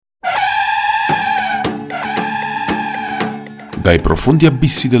Dai profondi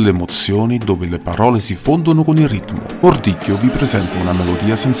abissi delle emozioni dove le parole si fondono con il ritmo, Ordicchio vi presenta una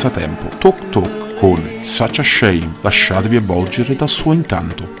melodia senza tempo, Talk Talk con Such a Shame, lasciatevi avvolgere dal suo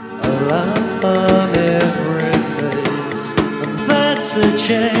incanto.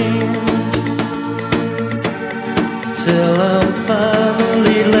 Till I'm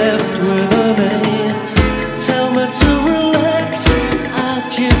finally left with an eight. Tell me to relax, I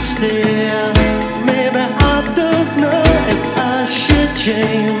just stare. Maybe I don't know if I should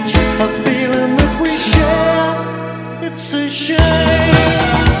change a feeling that we share. It's a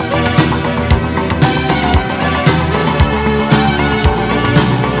shame.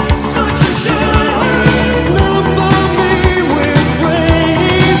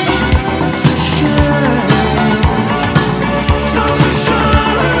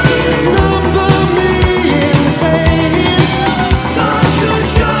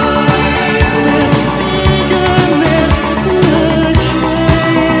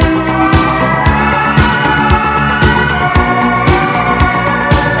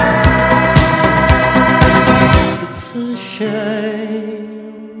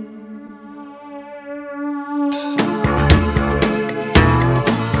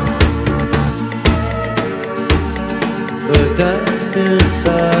 The dust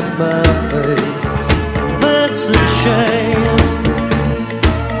inside my face, that's a shame.